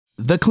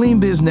The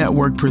CleanBiz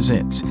Network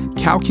presents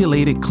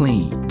Calculated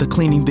Clean, the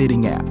cleaning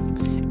bidding app.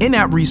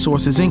 In-app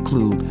resources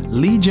include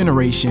lead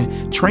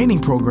generation, training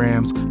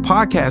programs,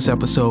 podcast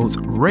episodes,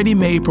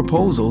 ready-made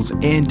proposals,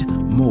 and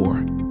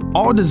more.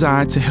 All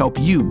designed to help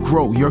you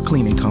grow your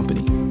cleaning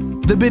company.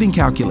 The bidding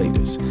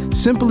calculators.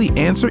 Simply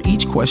answer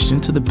each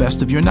question to the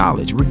best of your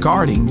knowledge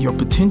regarding your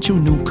potential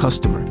new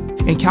customer.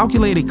 And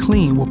Calculated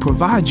Clean will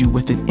provide you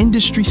with an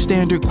industry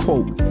standard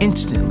quote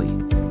instantly.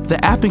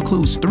 The app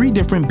includes 3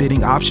 different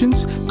bidding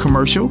options: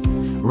 commercial,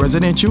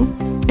 residential,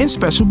 and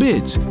special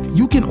bids.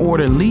 You can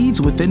order leads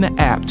within the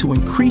app to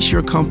increase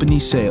your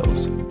company's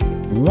sales.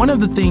 One of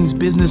the things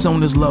business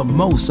owners love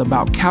most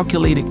about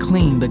Calculated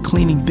Clean, the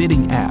cleaning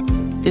bidding app,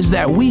 is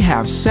that we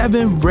have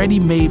 7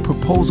 ready-made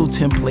proposal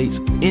templates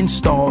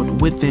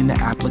installed within the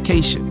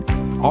application.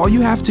 All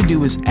you have to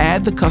do is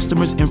add the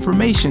customer's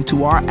information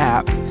to our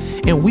app,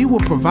 and we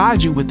will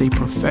provide you with a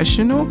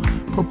professional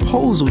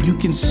proposal you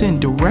can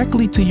send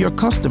directly to your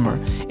customer,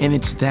 and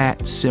it's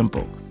that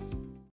simple.